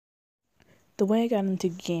The way I got into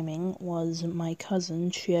gaming was my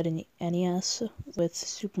cousin. She had an NES with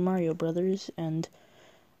Super Mario Brothers, and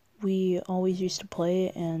we always used to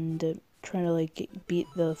play and try to beat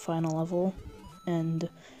the final level. And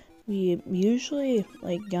we usually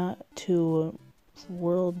got to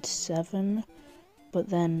World 7,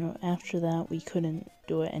 but then after that we couldn't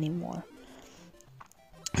do it anymore.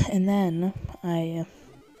 And then I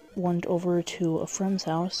went over to a friend's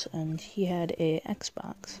house, and he had a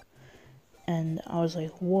Xbox. And I was like,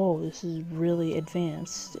 whoa, this is really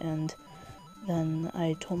advanced. And then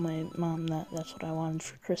I told my mom that that's what I wanted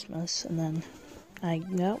for Christmas, and then I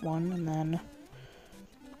got one, and then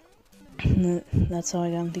that's how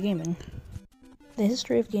I got into gaming. The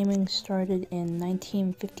history of gaming started in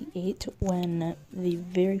 1958 when the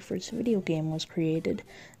very first video game was created.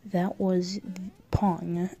 That was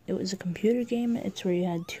Pong. It was a computer game. It's where you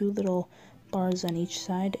had two little bars on each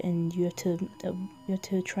side, and you have to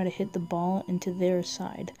try to hit the ball into their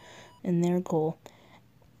side in their goal.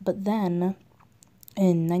 But then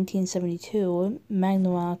in 1972,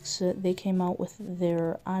 Magnavox, they came out with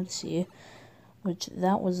their Odyssey, which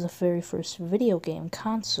that was the very first video game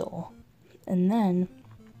console. And then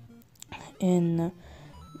in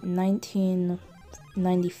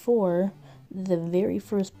 1994, the very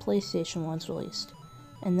first PlayStation was released.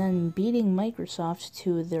 And then beating Microsoft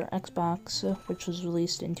to their Xbox, which was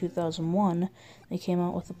released in 2001, they came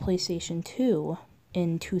out with the PlayStation 2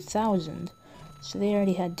 in 2000. So they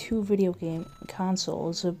already had two video game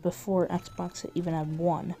consoles before Xbox even had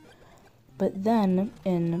one. But then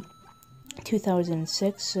in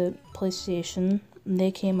 2006, PlayStation,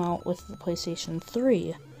 they came out with the PlayStation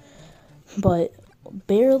 3. But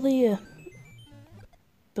barely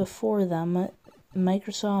before them,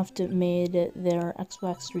 Microsoft made their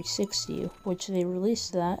Xbox 360, which they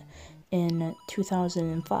released that in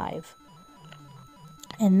 2005.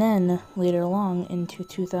 And then, later along, into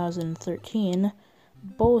 2013,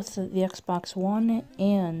 both the Xbox One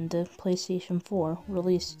and PlayStation 4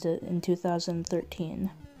 released in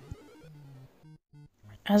 2013.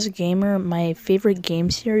 As a gamer, my favorite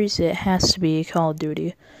game series, it has to be Call of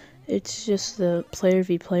Duty. It's just the player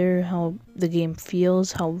v player, how the game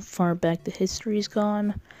feels, how far back the history's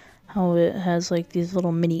gone, how it has these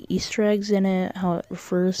little mini Easter eggs in it, how it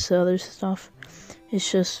refers to other stuff. It's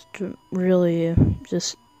just really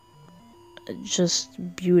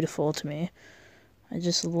just beautiful to me. I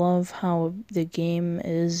just love how the game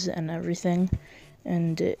is and everything.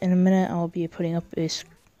 And in a minute, I'll be putting up a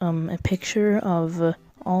picture of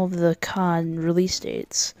all of the COD release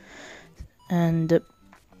dates. And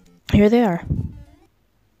here they are.